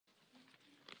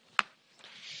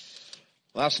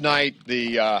Last night,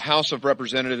 the House of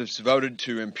Representatives voted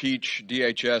to impeach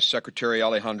DHS Secretary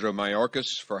Alejandro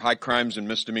Mayorkas for high crimes and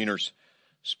misdemeanors,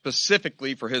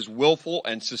 specifically for his willful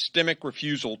and systemic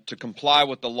refusal to comply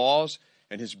with the laws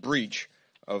and his breach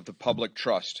of the public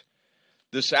trust.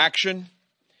 This action,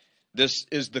 this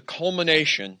is the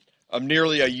culmination of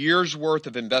nearly a year's worth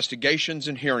of investigations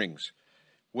and hearings,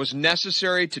 was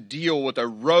necessary to deal with a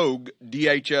rogue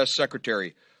DHS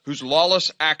secretary whose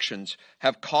lawless actions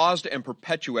have caused and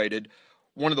perpetuated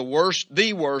one of the worst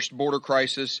border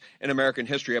crisis in American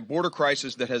history, a border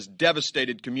crisis that has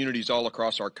devastated communities all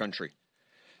across our country.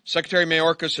 Secretary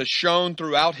Mayorkas has shown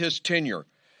throughout his tenure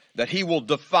that he will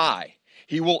defy,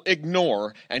 he will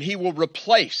ignore, and he will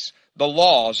replace the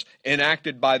laws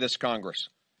enacted by this Congress.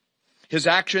 His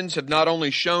actions have not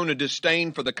only shown a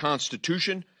disdain for the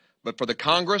Constitution, but for the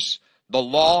Congress, the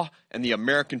law, and the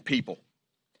American people.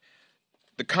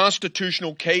 The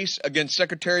constitutional case against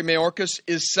Secretary Mayorkas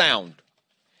is sound.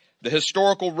 The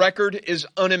historical record is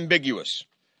unambiguous.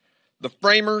 The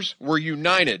framers were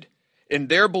united in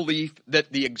their belief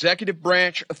that the executive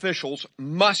branch officials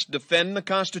must defend the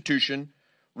Constitution,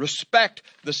 respect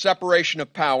the separation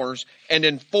of powers, and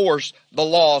enforce the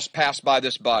laws passed by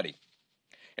this body.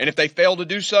 And if they fail to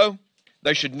do so,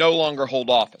 they should no longer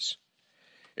hold office.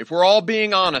 If we're all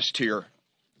being honest here,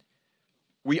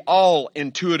 we all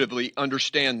intuitively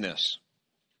understand this.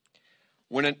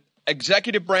 When an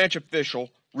executive branch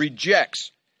official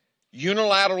rejects,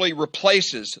 unilaterally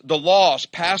replaces the laws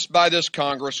passed by this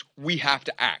Congress, we have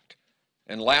to act.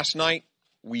 And last night,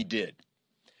 we did.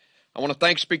 I want to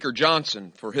thank Speaker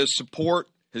Johnson for his support,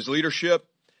 his leadership,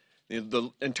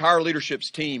 the entire leadership's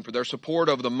team for their support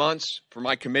over the months for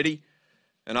my committee.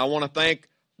 And I want to thank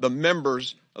the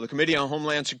members of the Committee on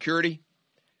Homeland Security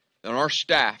and our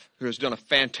staff, who has done a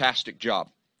fantastic job.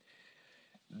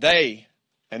 They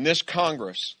and this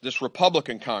Congress, this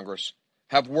Republican Congress,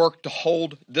 have worked to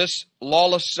hold this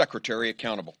lawless secretary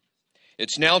accountable.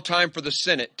 It's now time for the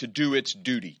Senate to do its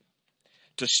duty,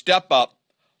 to step up,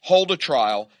 hold a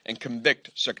trial, and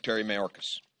convict Secretary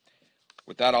Mayorkas.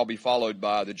 With that, I'll be followed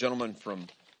by the gentleman from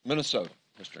Minnesota,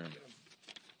 Mr. Emmer.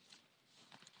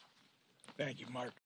 Thank you, Mark.